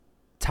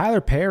Tyler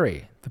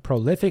Perry, the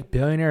prolific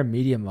billionaire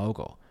media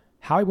mogul,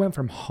 how he went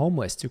from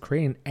homeless to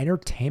creating an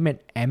entertainment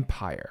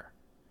empire.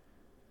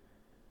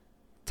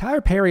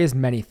 Tyler Perry is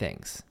many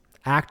things: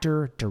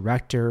 actor,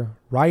 director,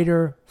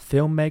 writer,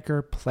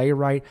 filmmaker,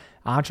 playwright,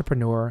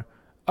 entrepreneur.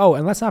 Oh,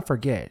 and let's not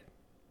forget,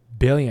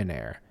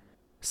 billionaire.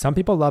 Some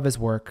people love his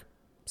work,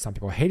 some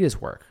people hate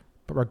his work,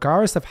 but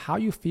regardless of how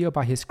you feel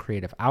about his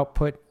creative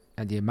output,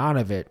 and the amount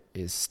of it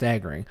is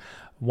staggering,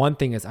 one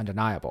thing is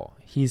undeniable: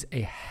 he's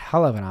a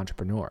hell of an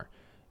entrepreneur.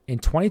 In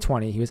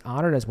 2020, he was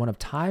honored as one of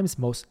Time's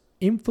most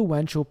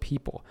influential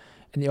people,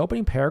 and the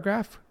opening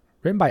paragraph,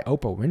 written by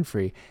Oprah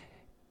Winfrey,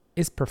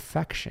 is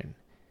perfection.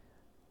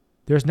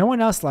 There's no one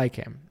else like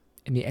him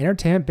in the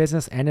entertainment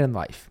business and in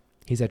life.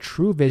 He's a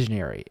true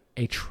visionary,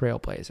 a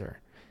trailblazer.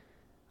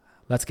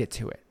 Let's get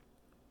to it.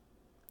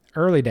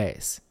 Early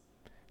days.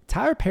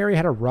 Tyler Perry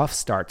had a rough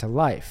start to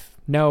life.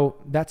 No,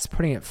 that's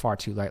putting it far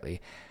too lightly.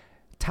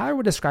 Tyler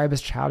would describe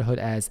his childhood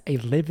as a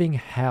living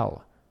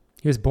hell.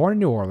 He was born in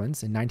New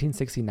Orleans in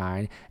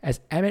 1969 as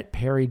Emmett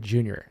Perry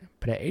Jr.,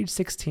 but at age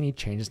 16 he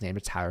changed his name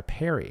to Tyler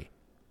Perry.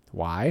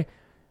 Why?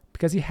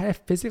 Because he had a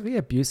physically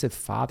abusive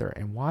father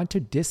and wanted to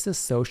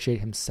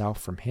disassociate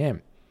himself from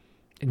him.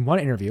 In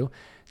one interview,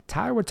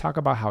 Tyler would talk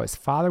about how his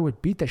father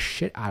would beat the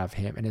shit out of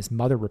him and his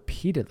mother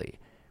repeatedly.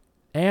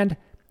 And,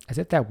 as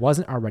if that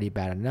wasn't already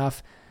bad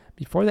enough,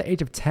 before the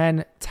age of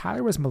 10,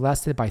 Tyler was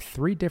molested by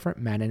 3 different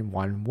men and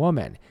 1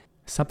 woman,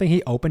 something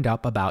he opened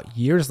up about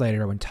years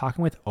later when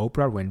talking with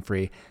Oprah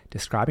Winfrey,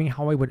 describing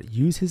how he would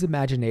use his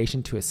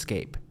imagination to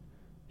escape.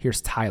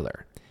 Here's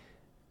Tyler.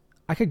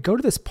 I could go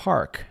to this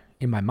park,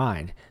 in my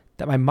mind,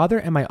 that my mother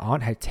and my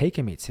aunt had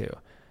taken me to.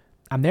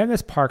 I'm there in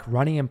this park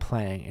running and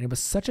playing, and it was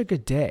such a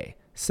good day.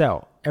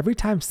 So, every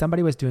time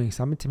somebody was doing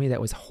something to me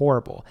that was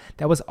horrible,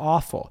 that was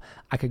awful,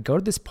 I could go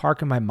to this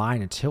park in my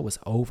mind until it was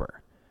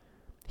over.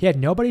 He had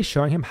nobody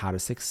showing him how to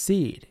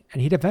succeed,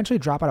 and he'd eventually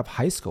drop out of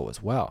high school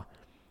as well.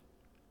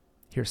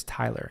 Here's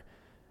Tyler.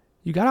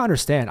 You gotta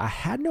understand, I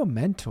had no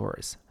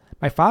mentors.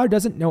 My father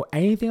doesn't know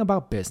anything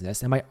about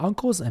business, and my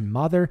uncles and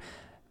mother,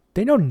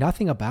 they know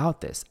nothing about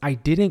this. I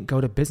didn't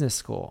go to business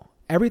school.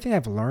 Everything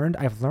I've learned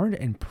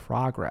in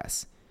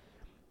progress.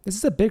 This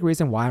is a big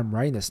reason why I'm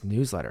writing this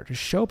newsletter, to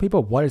show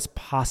people what is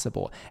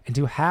possible and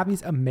to have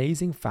these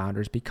amazing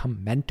founders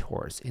become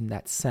mentors in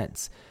that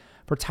sense.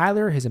 For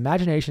Tyler, his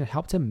imagination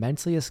helped him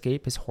mentally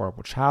escape his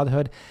horrible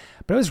childhood,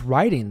 but it was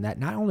writing that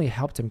not only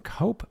helped him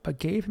cope, but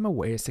gave him a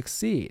way to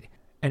succeed.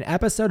 An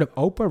episode of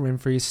Oprah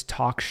Winfrey's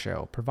talk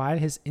show provided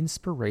his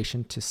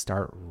inspiration to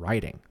start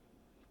writing.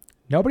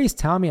 Nobody's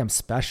telling me I'm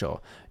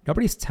special.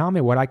 Nobody's telling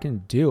me what I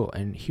can do,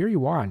 and here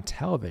you are on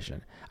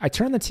television. I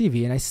turn the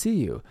TV and I see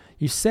you.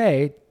 You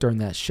say, during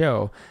that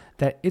show,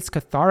 that it's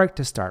cathartic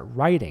to start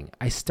writing.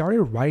 I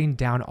started writing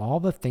down all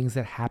the things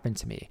that happened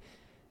to me.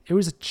 It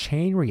was a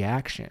chain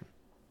reaction.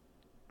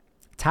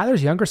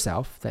 Tyler's younger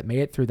self, that made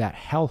it through that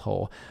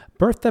hellhole,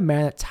 birthed the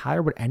man that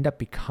Tyler would end up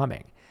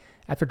becoming.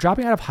 After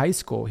dropping out of high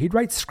school, he'd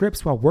write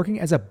scripts while working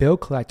as a bill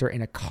collector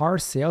and a car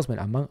salesman,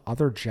 among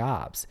other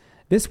jobs.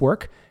 This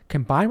work,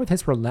 combined with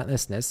his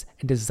relentlessness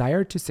and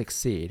desire to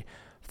succeed,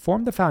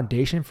 formed the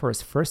foundation for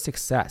his first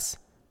success.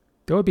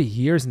 There would be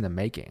years in the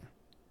making.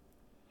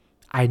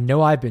 I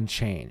know I've been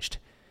changed.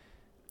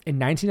 In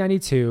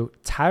 1992,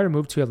 Tyler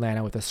moved to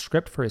Atlanta with a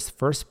script for his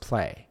first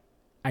play,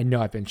 I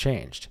Know I've Been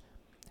Changed.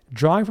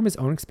 Drawing from his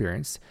own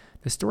experience,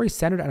 the story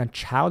centered on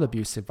child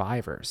abuse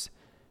survivors.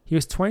 He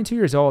was 22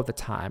 years old at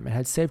the time and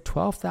had saved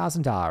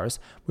 $12,000,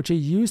 which he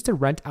used to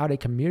rent out a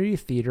community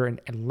theater in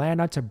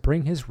Atlanta to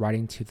bring his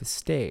writing to the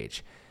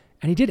stage.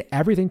 And he did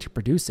everything to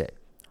produce it: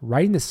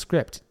 writing the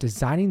script,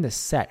 designing the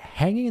set,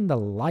 hanging the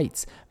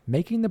lights,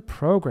 making the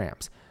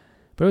programs.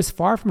 But it was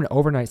far from an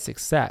overnight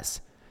success.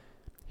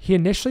 He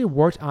initially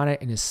worked on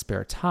it in his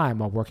spare time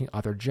while working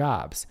other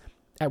jobs.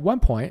 At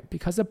one point,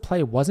 because the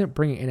play wasn't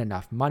bringing in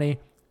enough money,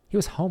 he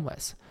was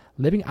homeless,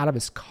 living out of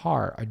his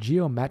car, a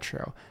Geo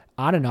Metro,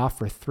 on and off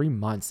for 3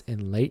 months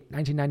in late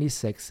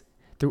 1996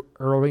 through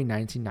early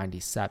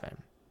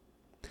 1997.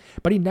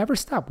 But he never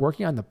stopped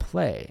working on the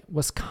play,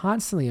 was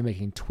constantly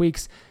making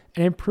tweaks,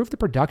 and improved the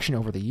production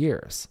over the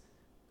years.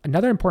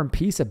 Another important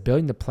piece of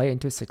building the play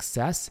into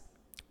success: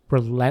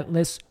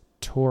 relentless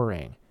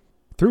touring.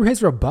 Through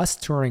his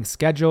robust touring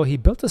schedule, he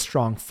built a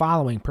strong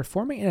following,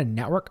 performing in a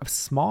network of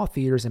small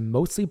theaters in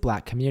mostly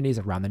Black communities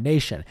around the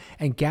nation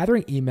and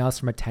gathering emails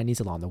from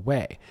attendees along the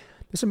way.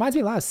 This reminds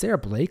me a lot of Sarah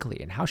Blakely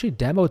and how she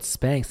demoed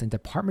Spanx in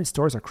department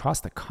stores across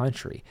the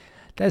country.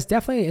 That is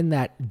definitely in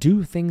that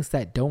do things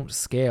that don't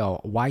scale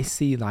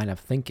YC line of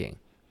thinking.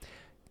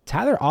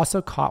 Tyler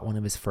also caught one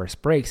of his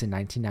first breaks in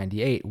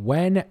 1998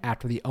 when,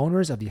 after the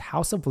owners of the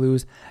House of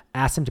Blues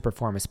asked him to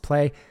perform his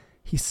play,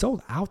 he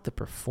sold out the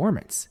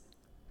performance.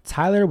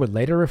 Tyler would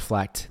later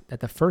reflect that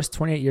the first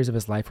 28 years of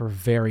his life were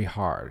very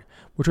hard,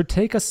 which would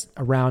take us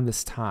around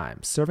this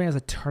time, serving as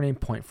a turning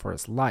point for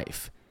his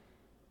life.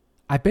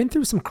 I've been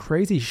through some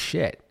crazy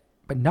shit,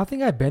 but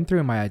nothing I've been through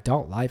in my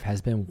adult life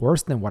has been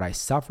worse than what I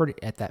suffered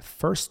at that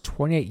first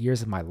 28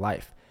 years of my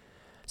life.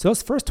 So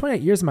those first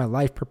 28 years of my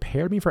life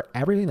prepared me for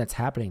everything that's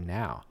happening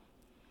now.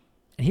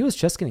 and he was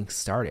just getting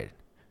started.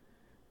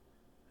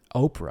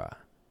 Oprah.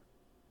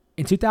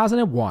 In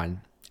 2001,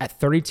 at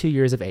 32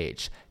 years of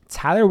age,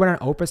 Tyler went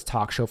on Oprah's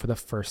talk show for the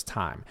first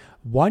time,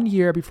 1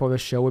 year before the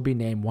show would be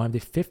named one of the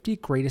 50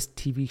 greatest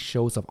TV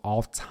shows of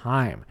all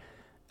time.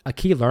 A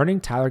key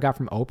learning Tyler got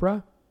from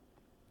Oprah?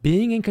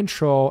 Being in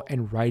control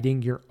and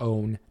writing your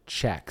own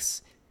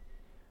checks.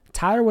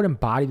 Tyler would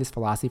embody this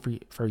philosophy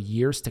for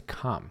years to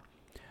come.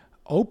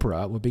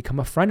 Oprah would become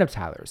a friend of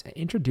Tyler's and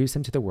introduce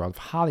him to the world of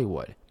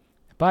Hollywood.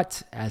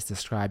 But, as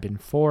described in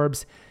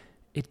Forbes,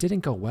 it didn't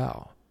go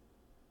well.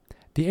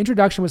 The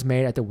introduction was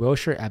made at the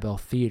Wilshire Ebel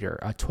Theater,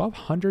 a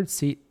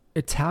 1,200-seat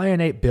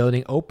Italianate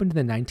building opened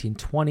in the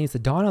 1920s, the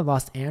dawn of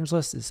Los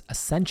Angeles'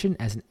 ascension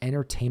as an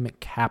entertainment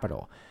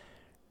capital.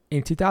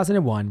 In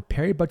 2001,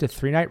 Perry booked a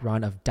 3-night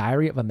run of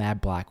Diary of a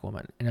Mad Black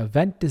Woman, an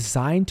event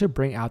designed to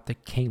bring out the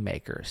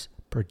kingmakers,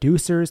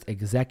 producers,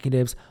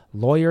 executives,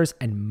 lawyers,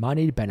 and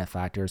moneyed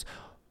benefactors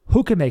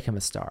who could make him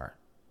a star.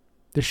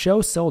 The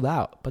show sold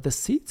out, but the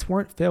seats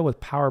weren't filled with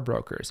power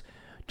brokers,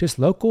 just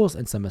locals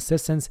and some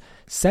assistants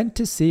sent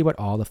to see what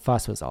all the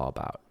fuss was all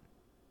about.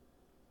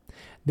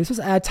 This was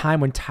at a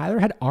time when Tyler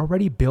had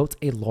already built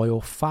a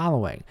loyal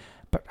following,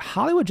 but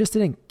Hollywood just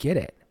didn't get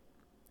it.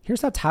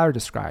 Here's how Tyler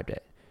described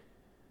it.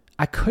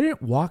 I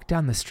couldn't walk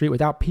down the street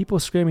without people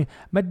screaming,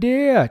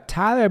 Madea,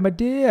 Tyler,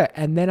 Madea.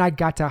 And then I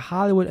got to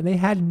Hollywood and they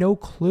had no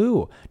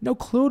clue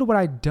to what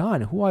I'd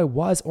done, who I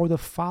was, or the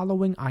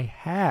following I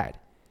had.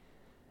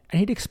 And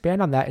he'd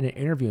expand on that in an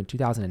interview in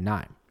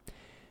 2009.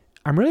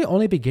 I'm really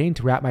only beginning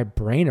to wrap my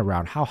brain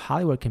around how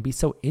Hollywood can be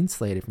so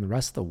insulated from the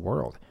rest of the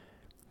world.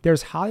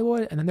 There's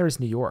Hollywood and then there's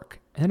New York,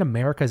 and then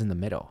America's in the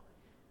middle.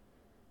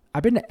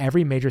 I've been to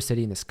every major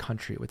city in this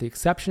country, with the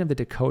exception of the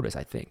Dakotas,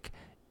 I think.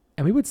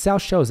 And we would sell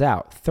shows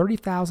out,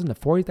 30,000 to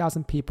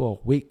 40,000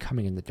 people a week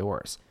coming in the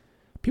doors.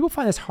 People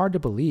find this hard to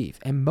believe,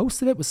 and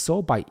most of it was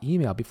sold by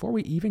email before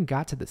we even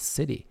got to the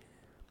city.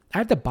 I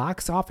have the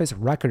box office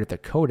record at the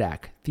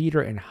Kodak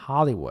Theater in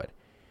Hollywood.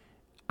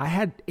 I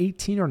had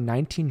 18 or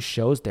 19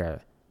 shows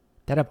there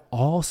that have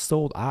all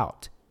sold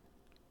out.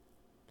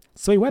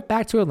 So he went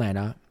back to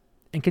Atlanta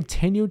and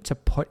continued to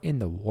put in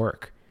the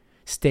work.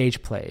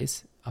 Stage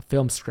plays, a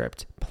film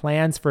script,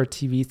 plans for a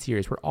TV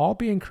series were all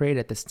being created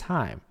at this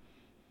time.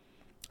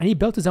 And he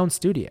built his own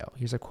studio.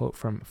 Here's a quote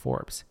from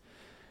Forbes.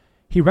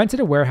 He rented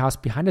a warehouse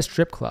behind a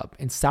strip club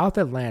in South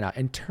Atlanta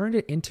and turned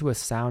it into a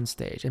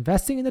soundstage,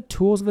 investing in the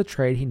tools of the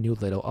trade he knew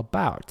little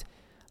about.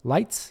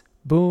 Lights,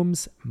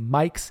 booms,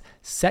 mics,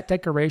 set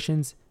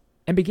decorations,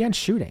 and began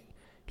shooting.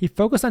 He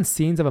focused on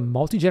scenes of a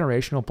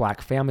multi-generational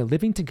black family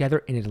living together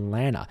in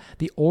Atlanta,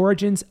 the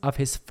origins of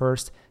his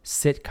first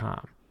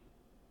sitcom.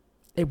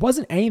 It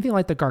wasn't anything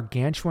like the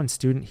gargantuan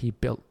student he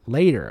built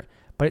later,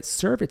 but it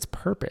served its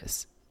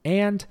purpose.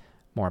 And,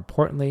 more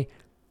importantly,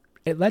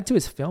 it led to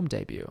his film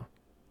debut.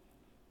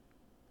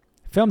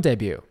 Film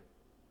debut.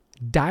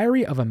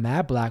 Diary of a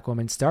Mad Black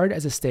Woman started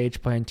as a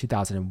stage play in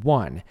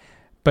 2001,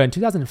 but in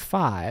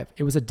 2005,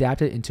 it was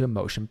adapted into a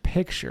motion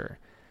picture.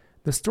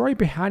 The story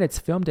behind its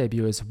film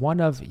debut is one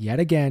of, yet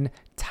again,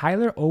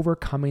 Tyler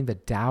overcoming the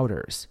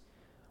doubters.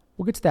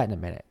 We'll get to that in a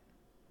minute.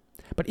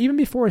 But even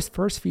before his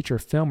first feature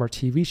film or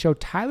TV show,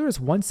 Tyler's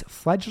once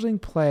fledgling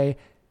play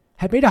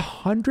had made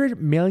 $100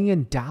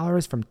 million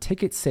from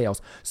ticket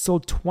sales,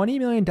 sold $20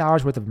 million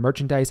worth of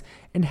merchandise,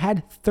 and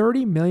had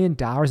 $30 million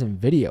in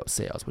video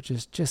sales, which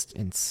is just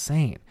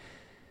insane.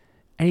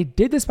 And he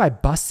did this by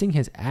busting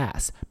his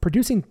ass,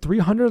 producing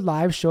 300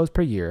 live shows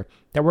per year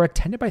that were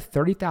attended by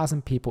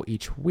 30,000 people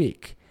each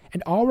week,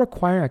 and all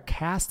requiring a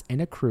cast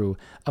and a crew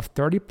of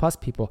 30 plus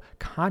people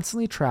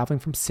constantly traveling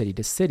from city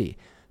to city.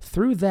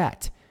 Through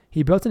that,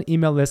 he built an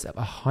email list of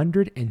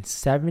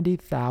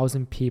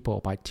 170,000 people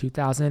by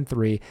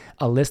 2003,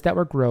 a list that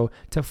would grow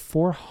to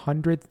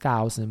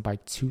 400,000 by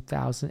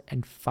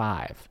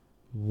 2005.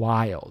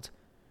 Wild.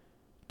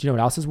 Do you know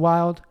what else is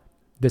wild?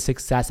 The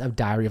success of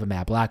Diary of a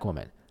Mad Black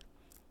Woman.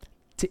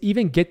 To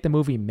even get the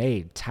movie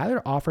made,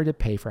 Tyler offered to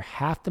pay for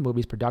half the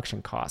movie's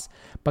production costs,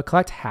 but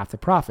collect half the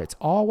profits,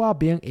 all while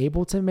being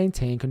able to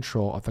maintain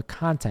control of the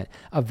content,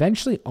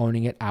 eventually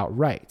owning it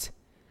outright.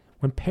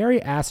 When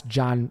Perry asked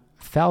John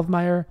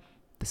Feldmeyer,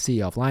 the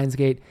CEO of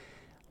Lionsgate,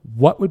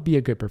 what would be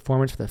a good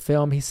performance for the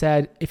film, he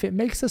said, if it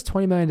makes us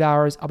 $20 million,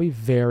 I'll be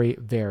very,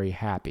 very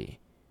happy.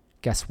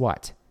 Guess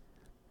what?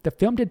 The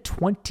film did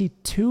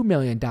 $22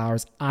 million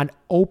on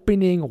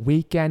opening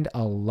weekend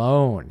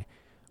alone,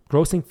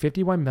 grossing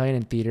 $51 million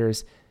in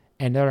theaters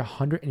and another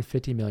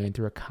 $150 million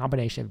through a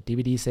combination of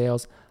DVD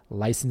sales,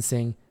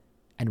 licensing,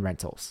 and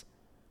rentals.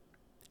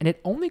 And it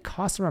only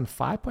cost around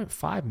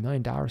 $5.5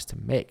 million to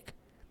make.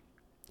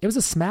 It was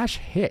a smash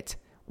hit,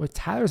 with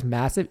Tyler's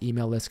massive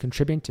email list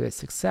contributing to its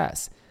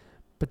success.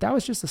 But that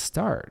was just a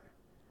start.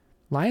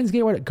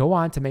 Lionsgate would go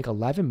on to make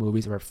 11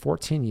 movies over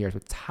 14 years,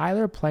 with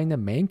Tyler playing the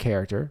main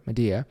character,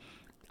 Madea,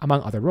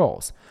 among other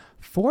roles.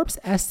 Forbes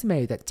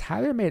estimated that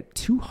Tyler made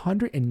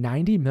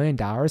 $290 million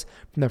from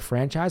the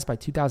franchise by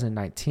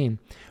 2019,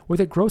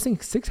 with it grossing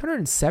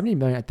 $670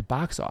 million at the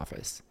box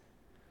office.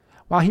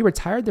 While he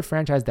retired the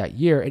franchise that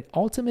year, it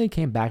ultimately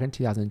came back in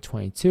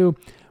 2022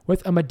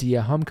 with A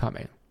Medea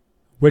Homecoming,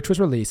 which was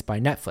released by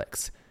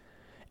Netflix.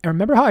 And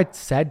remember how I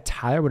said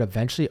Tyler would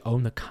eventually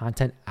own the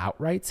content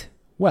outright?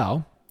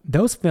 Well,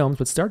 those films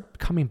would start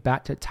coming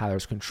back to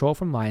Tyler's control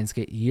from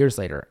Lionsgate years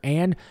later,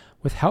 and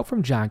with help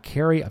from John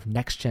Kerry of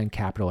Next Gen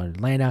Capital in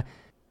Atlanta,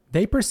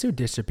 they pursued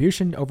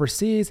distribution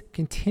overseas,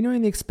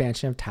 continuing the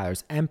expansion of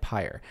Tyler's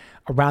empire.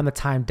 Around the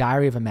time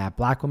Diary of a Mad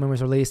Black Woman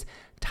was released,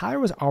 Tyler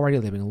was already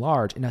living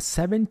large in a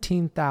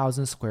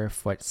 17,000 square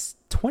foot,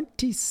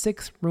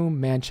 26-room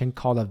mansion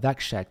called a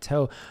Vex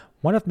Chateau,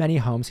 one of many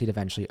homes he'd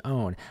eventually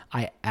own.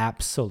 I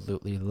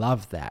absolutely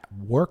love that.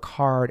 Work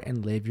hard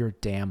and live your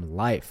damn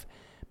life.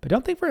 But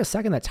don't think for a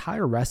second that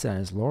Tyler rested on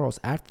his laurels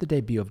after the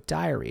debut of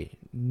Diary.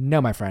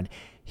 No, my friend,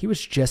 he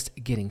was just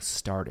getting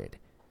started.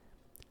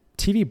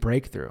 TV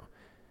breakthrough.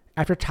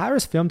 After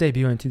Tyler's film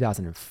debut in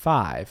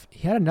 2005,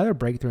 he had another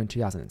breakthrough in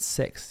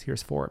 2006.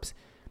 Here's Forbes.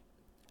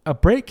 A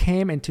break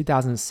came in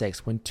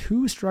 2006 when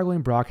two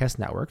struggling broadcast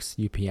networks,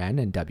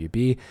 UPN and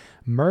WB,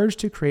 merged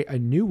to create a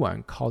new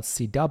one called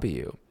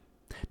CW.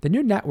 The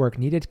new network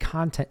needed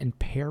content and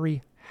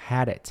Perry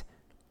had it.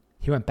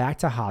 He went back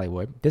to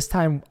Hollywood, this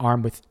time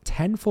armed with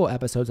 10 full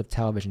episodes of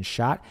television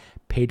shot,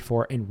 paid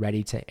for, and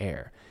ready to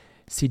air.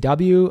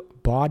 CW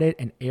bought it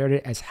and aired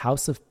it as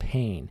House of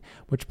Pain,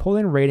 which pulled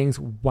in ratings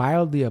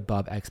wildly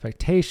above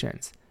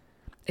expectations.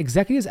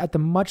 Executives at the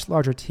much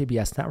larger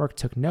TBS network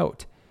took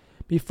note.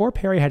 Before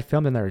Perry had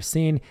filmed another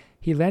scene,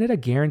 he landed a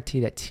guarantee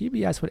that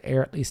TBS would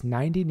air at least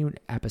 90 new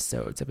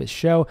episodes of his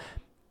show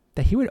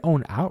that he would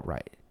own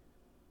outright.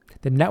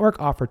 The network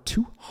offered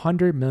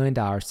 $200 million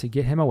to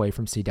get him away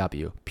from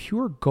CW,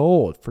 pure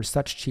gold for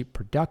such cheap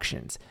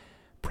productions.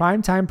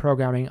 Primetime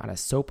programming on a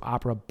soap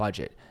opera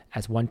budget,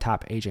 as one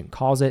top agent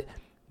calls it,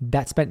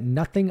 that spent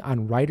nothing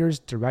on writers,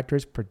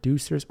 directors,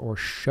 producers, or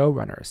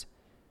showrunners.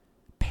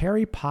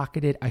 Perry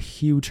pocketed a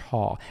huge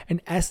haul,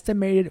 an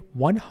estimated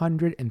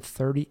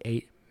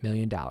 $138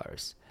 million.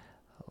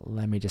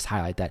 Let me just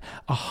highlight that.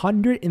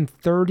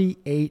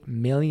 $138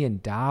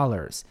 million.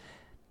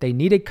 They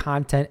needed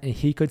content and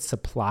he could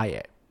supply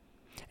it.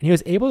 And he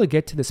was able to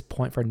get to this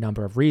point for a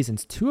number of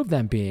reasons, two of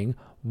them being,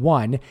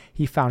 one,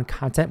 he found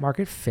content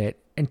market fit,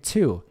 and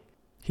two,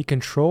 he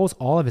controls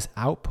all of his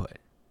output.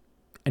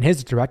 And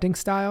his directing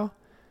style?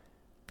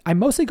 I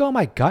mostly go on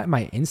my gut and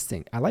my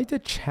instinct. I like to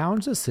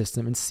challenge the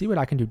system and see what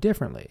I can do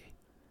differently.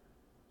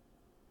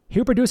 He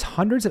would produce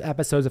hundreds of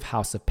episodes of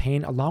House of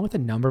Pain along with a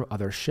number of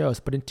other shows,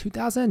 but in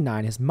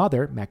 2009, his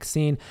mother,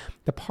 Maxine,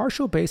 the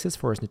partial basis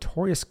for his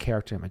notorious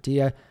character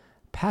Medea,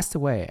 passed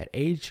away at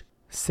age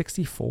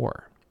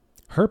 64.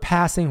 Her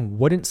passing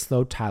wouldn't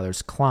slow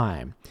Tyler's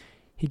climb.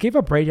 He gave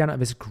a breakdown of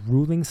his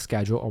grueling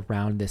schedule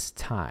around this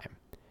time.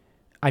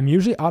 I'm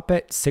usually up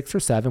at 6 or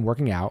 7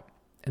 working out,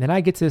 and then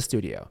I get to the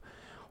studio.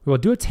 We will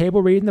do a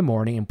table read in the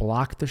morning and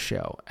block the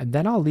show, and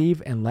then I'll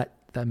leave and let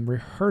them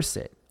rehearse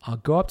it. I'll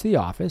go up to the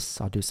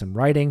office, I'll do some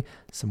writing,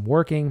 some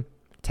working,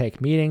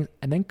 take meetings,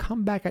 and then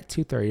come back at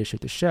 2:30 to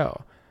shoot the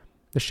show.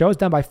 The show is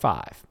done by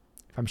 5.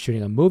 If I'm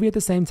shooting a movie at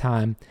the same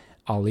time,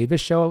 I'll leave the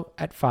show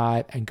at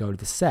 5 and go to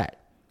the set,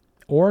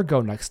 or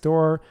go next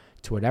door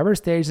to whatever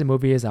stage the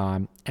movie is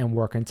on and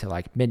work until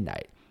like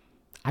midnight.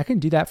 I can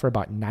do that for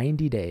about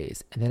 90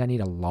 days, and then I need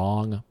a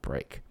long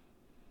break.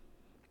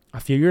 A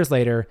few years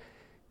later,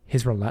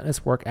 his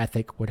relentless work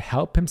ethic would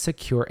help him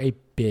secure a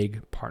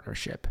big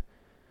partnership.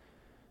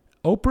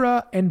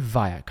 Oprah and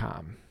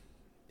Viacom.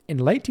 In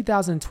late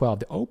 2012,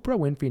 the Oprah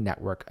Winfrey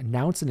Network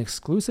announced an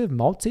exclusive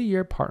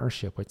multi-year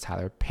partnership with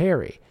Tyler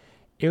Perry.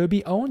 It would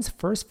be Owen's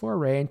first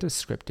foray into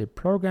scripted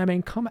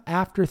programming, come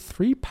after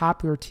 3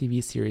 popular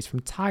TV series from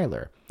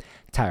Tyler: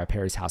 Tyler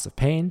Perry's House of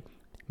Pain,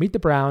 Meet the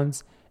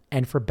Browns,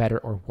 and For Better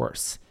or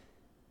Worse.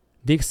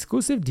 The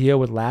exclusive deal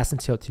would last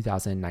until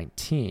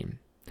 2019.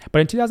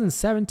 But in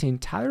 2017,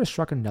 Tyler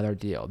struck another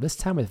deal, this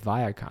time with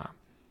Viacom.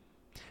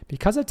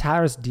 Because of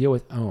Tyler's deal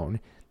with OWN,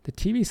 the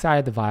TV side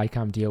of the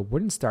Viacom deal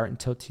wouldn't start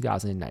until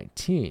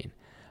 2019,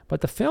 but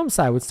the film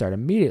side would start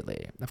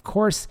immediately. Of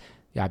course,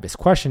 the obvious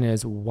question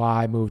is,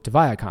 why move to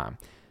Viacom?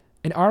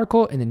 An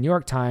article in the New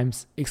York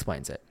Times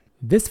explains it.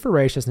 This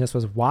voraciousness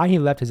was why he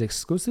left his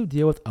exclusive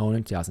deal with OWN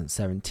in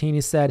 2017,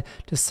 he said,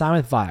 to sign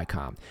with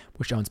Viacom,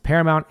 which owns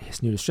Paramount,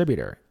 his new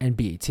distributor, and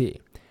BET.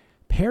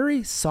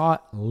 Perry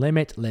sought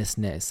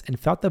limitlessness and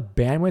felt the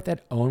bandwidth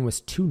at OWN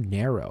was too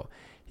narrow.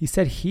 He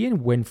said he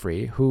and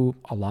Winfrey, who,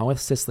 along with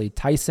Cicely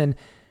Tyson,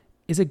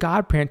 is a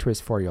godparent to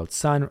his 4-year-old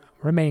son,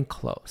 remain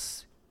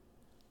close.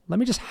 Let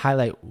me just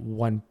highlight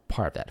one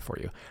part of that for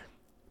you.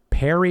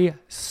 Perry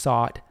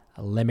sought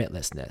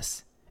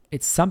limitlessness.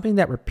 It's something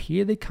that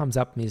repeatedly comes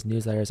up in these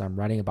newsletters I'm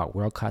writing about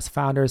world-class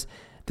founders.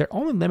 They're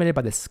only limited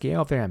by the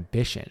scale of their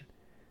ambition.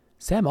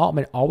 Sam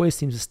Altman always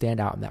seems to stand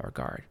out in that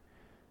regard.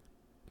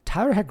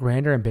 Tyler had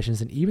grander ambitions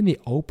than even the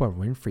Oprah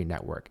Winfrey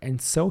Network,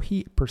 and so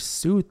he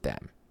pursued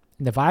them.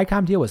 And the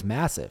Viacom deal was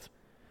massive.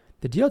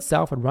 The deal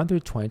itself would run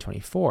through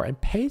 2024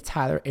 and pay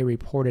Tyler a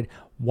reported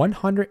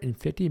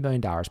 $150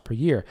 million per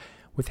year,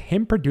 with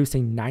him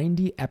producing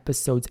 90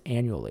 episodes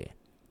annually.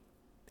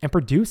 and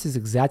produces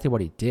exactly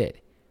what he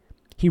did.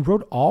 He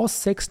wrote all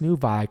 6 new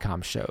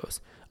Viacom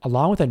shows,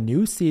 along with a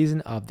new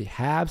season of The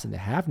Haves and the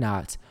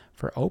Have-Nots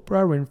for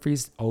Oprah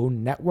Winfrey's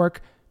own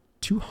network,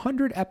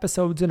 200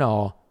 episodes in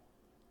all,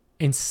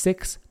 in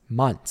 6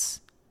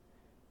 months.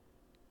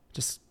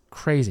 Just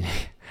crazy.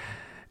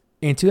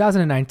 In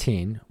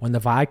 2019, when the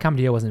Viacom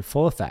deal was in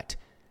full effect,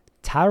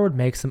 Tyler would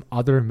make some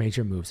other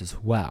major moves as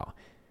well.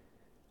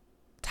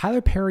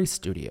 Tyler Perry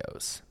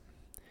Studios.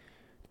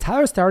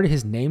 Tyler started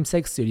his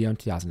namesake studio in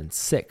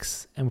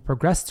 2006 and would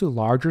progress to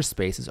larger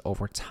spaces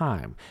over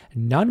time,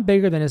 none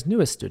bigger than his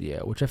newest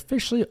studio, which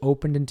officially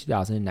opened in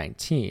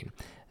 2019.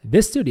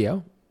 This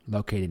studio,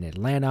 located in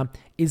Atlanta,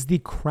 is the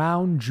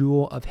crown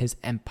jewel of his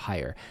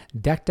empire,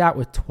 decked out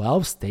with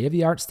 12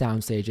 state-of-the-art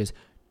sound stages,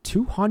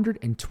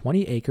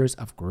 220 acres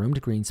of groomed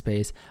green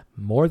space,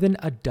 more than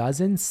a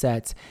dozen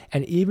sets,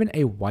 and even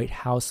a White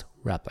House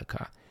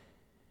replica.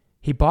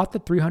 He bought the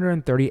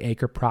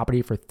 330-acre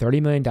property for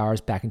 $30 million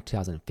back in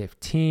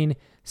 2015,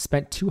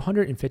 spent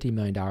 $250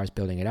 million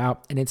building it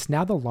out, and it's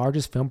now the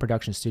largest film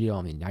production studio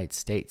in the United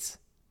States.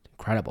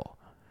 Incredible.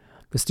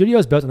 The studio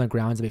is built on the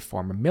grounds of a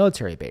former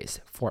military base,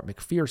 Fort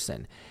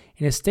McPherson,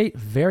 in a state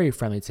very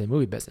friendly to the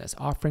movie business,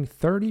 offering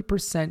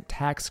 30%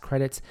 tax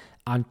credits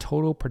on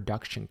total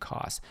production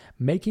costs,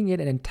 making it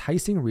an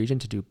enticing region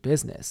to do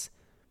business.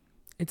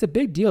 It's a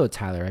big deal to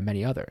Tyler and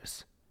many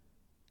others.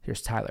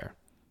 Here's Tyler.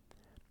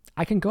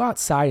 I can go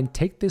outside and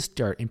take this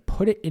dirt and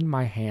put it in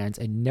my hands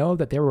and know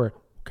that there were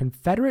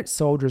Confederate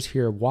soldiers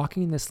here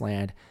walking this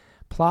land,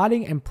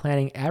 plotting and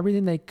planning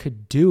everything they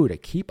could do to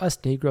keep us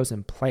Negroes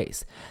in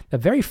place. The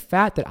very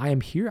fact that I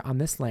am here on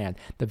this land,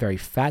 the very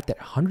fact that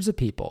hundreds of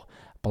people,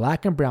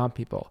 black and brown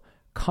people,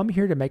 come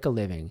here to make a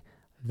living,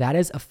 that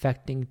is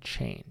affecting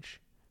change.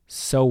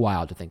 So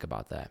wild to think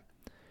about that.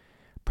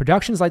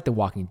 Productions like The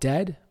Walking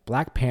Dead,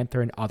 Black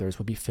Panther, and others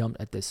will be filmed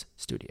at this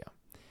studio.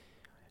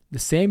 The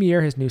same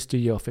year his new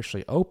studio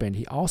officially opened,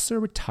 he also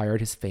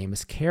retired his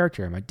famous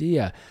character,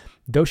 Medea,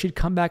 though she'd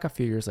come back a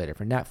few years later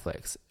for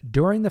Netflix.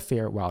 During the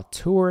farewell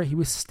tour, he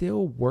was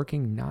still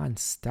working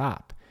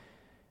nonstop.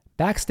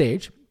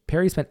 Backstage,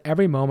 Perry spent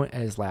every moment at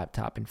his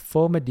laptop in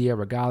full Medea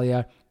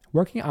regalia,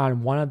 working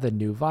on one of the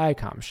new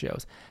Viacom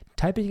shows,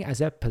 typing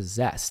as if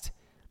possessed.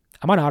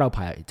 I'm on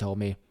autopilot, he told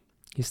me.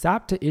 He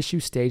stopped to issue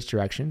stage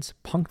directions,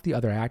 punked the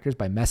other actors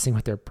by messing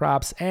with their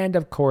props, and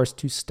of course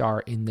to star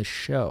in the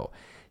show.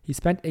 He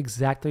spent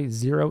exactly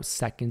 0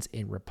 seconds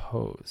in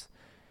repose.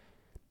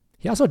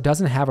 He also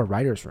doesn't have a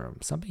writer's room,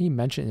 something he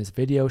mentioned in his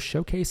video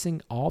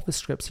showcasing all the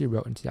scripts he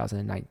wrote in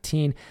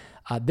 2019.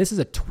 This is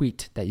a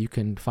tweet that you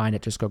can find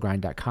at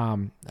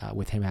justgogrind.com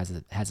with him has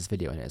his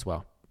video in it as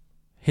well.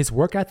 His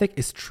work ethic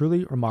is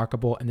truly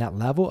remarkable, and that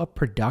level of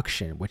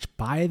production, which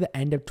by the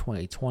end of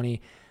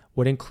 2020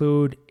 would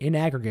include, in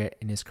aggregate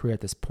in his career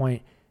at this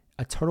point,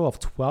 a total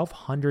of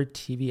 1,200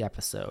 TV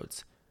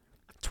episodes,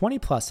 20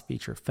 plus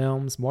feature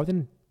films, more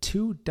than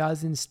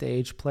 24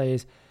 stage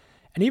plays,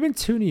 and even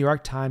 2 New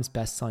York Times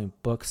best-selling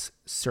books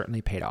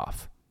certainly paid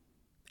off.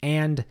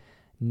 And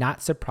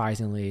not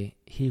surprisingly,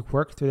 he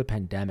worked through the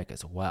pandemic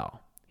as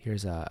well.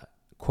 Here's a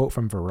quote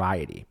from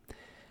Variety.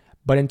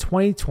 But in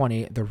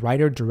 2020, the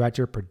writer,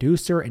 director,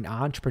 producer, and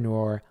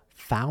entrepreneur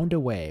found a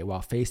way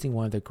while facing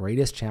one of the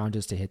greatest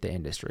challenges to hit the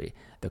industry,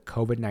 the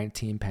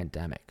COVID-19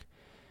 pandemic.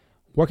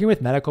 Working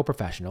with medical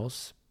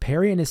professionals,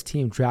 Perry and his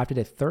team drafted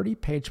a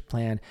 30-page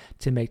plan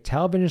to make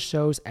television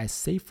shows as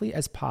safely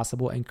as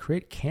possible and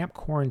create camp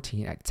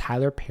quarantine at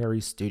Tyler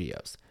Perry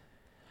Studios.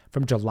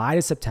 From July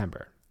to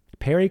September,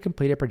 Perry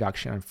completed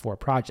production on 4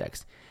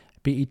 projects,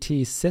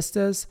 BET's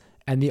Sistas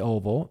and The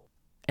Oval,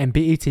 and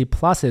BET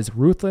Plus's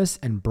Ruthless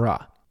and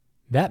Bruh.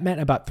 That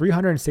meant about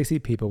 360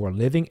 people were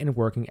living and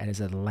working at his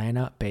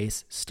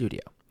Atlanta-based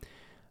studio.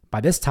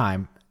 By this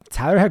time,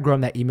 Tyler had grown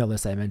that email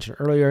list I mentioned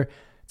earlier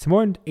to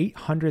more than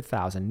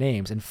 800,000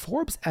 names, and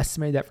Forbes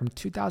estimated that from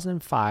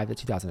 2005 to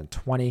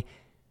 2020,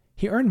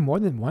 he earned more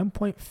than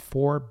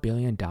 $1.4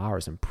 billion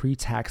in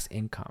pre-tax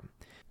income.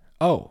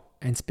 Oh,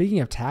 and speaking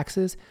of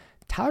taxes,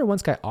 Tyler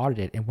once got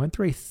audited and went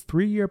through a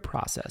 3-year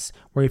process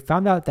where he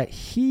found out that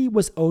he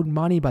was owed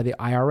money by the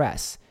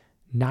IRS,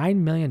 $9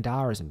 million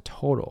in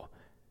total.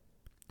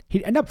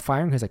 He'd end up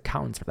firing his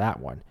accountants for that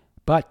one,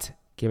 but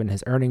given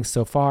his earnings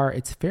so far,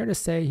 it's fair to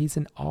say he's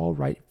in all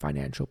right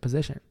financial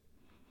position.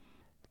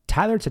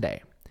 Tyler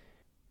today.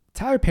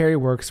 Tyler Perry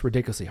works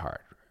ridiculously hard,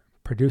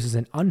 produces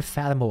an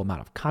unfathomable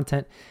amount of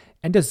content,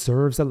 and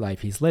deserves the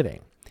life he's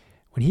living.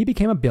 When he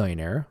became a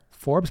billionaire,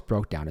 Forbes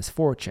broke down his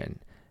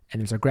fortune. And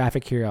there's a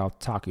graphic here I'll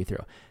talk you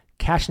through.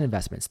 Cash and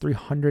investments,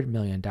 $300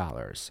 million.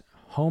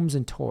 Homes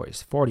and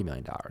toys, $40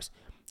 million.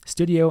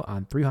 Studio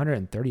on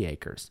 330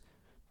 acres,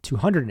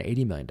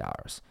 $280 million.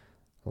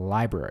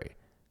 Library,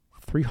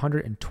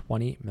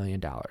 $320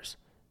 million.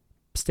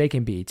 Stake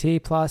in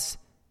BET Plus,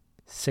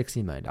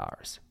 $60 million.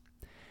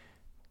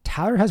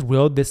 Tyler has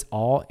willed this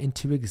all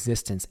into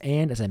existence,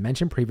 and as I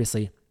mentioned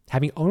previously,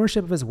 having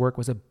ownership of his work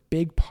was a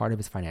big part of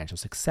his financial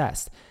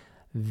success.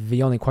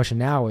 The only question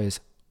now is,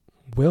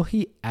 will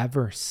he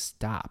ever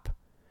stop?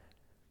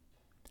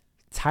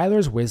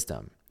 Tyler's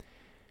wisdom.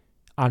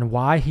 on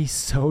why he's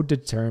so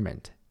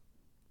determined.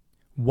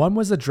 One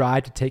was the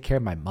drive to take care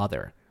of my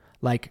mother.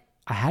 Like,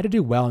 I had to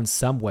do well in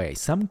some way,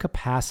 some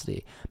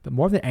capacity, but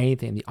more than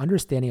anything, the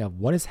understanding of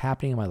what is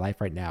happening in my life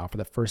right now for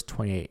the first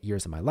 28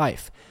 years of my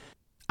life.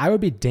 I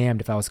would be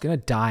damned if I was going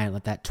to die and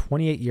let that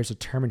 28 years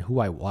determine who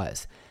I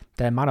was.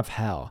 That amount of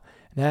hell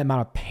and that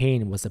amount of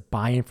pain was a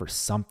buy-in for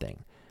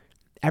something.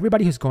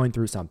 Everybody who's going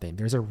through something,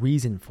 there's a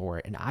reason for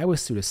it. And I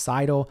was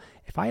suicidal.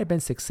 If I had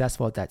been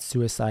successful at that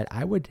suicide,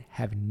 I would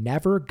have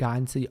never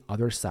gotten to the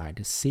other side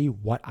to see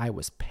what I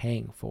was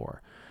paying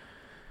for.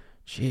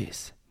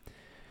 Jeez.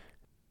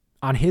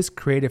 On his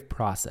creative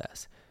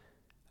process,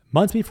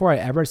 months before I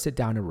ever sit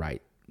down to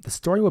write, the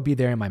story will be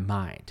there in my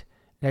mind.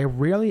 And I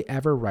rarely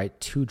ever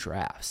write 2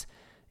 drafts.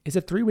 It's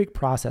a 3-week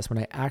process when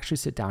I actually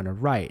sit down to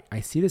write. I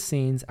see the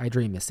scenes, I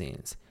dream the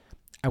scenes.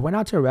 I went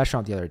out to a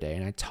restaurant the other day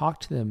and I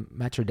talked to the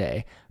maitre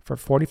d' for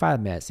 45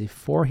 minutes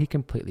before he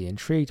completely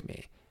intrigued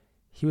me.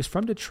 He was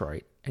from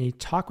Detroit and he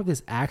talked with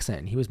his accent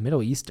and he was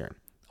Middle Eastern.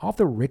 All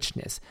the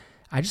richness.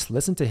 I just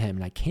listened to him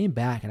and I came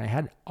back and I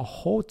had a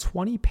whole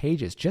 20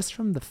 pages just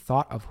from the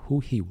thought of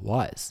who he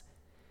was.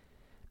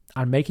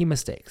 On making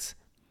mistakes.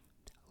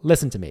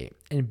 Listen to me.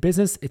 In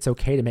business, it's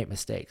okay to make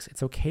mistakes.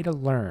 It's okay to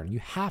learn. You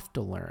have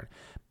to learn.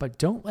 But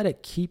don't let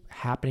it keep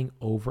happening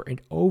over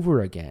and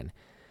over again.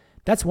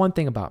 That's one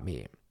thing about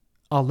me.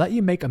 I'll let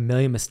you make a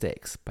million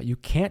mistakes, but you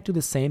can't do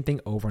the same thing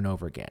over and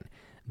over again.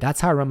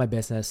 That's how I run my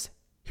business.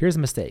 Here's a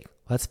mistake.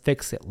 Let's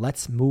fix it.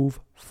 Let's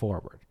move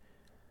forward.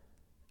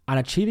 On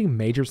achieving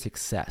major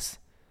success,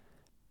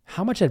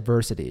 how much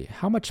adversity,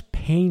 how much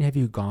pain have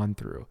you gone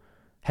through?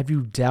 Have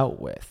you dealt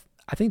with?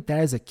 I think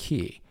that is a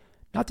key.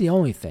 Not the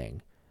only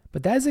thing,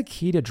 but that is a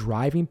key to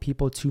driving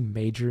people to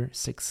major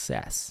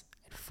success.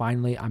 And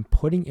finally, I'm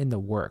putting in the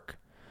work.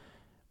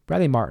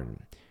 Bradley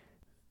Martin.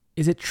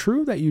 Is it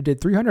true that you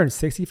did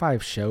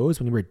 365 shows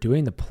when you were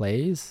doing the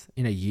plays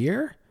in a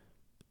year?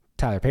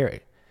 Tyler Perry.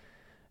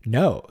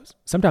 No,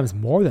 sometimes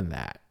more than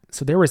that.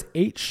 So there was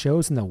 8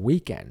 shows in the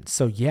weekend.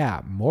 So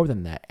yeah, more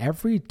than that.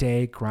 Every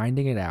day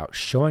grinding it out,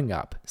 showing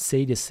up,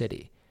 city to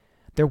city.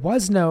 There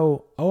was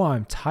no, oh,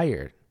 I'm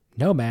tired.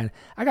 No, man,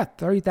 I got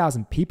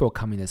 30,000 people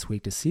coming this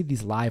week to see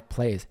these live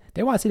plays.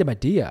 They want to see the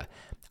Medea.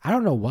 I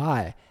don't know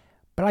why,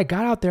 but I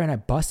got out there and I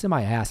busted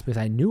my ass because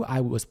I knew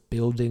I was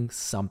building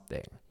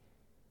something.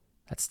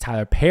 That's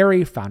Tyler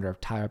Perry, founder of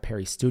Tyler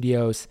Perry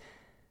Studios.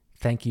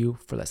 Thank you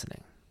for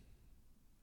listening.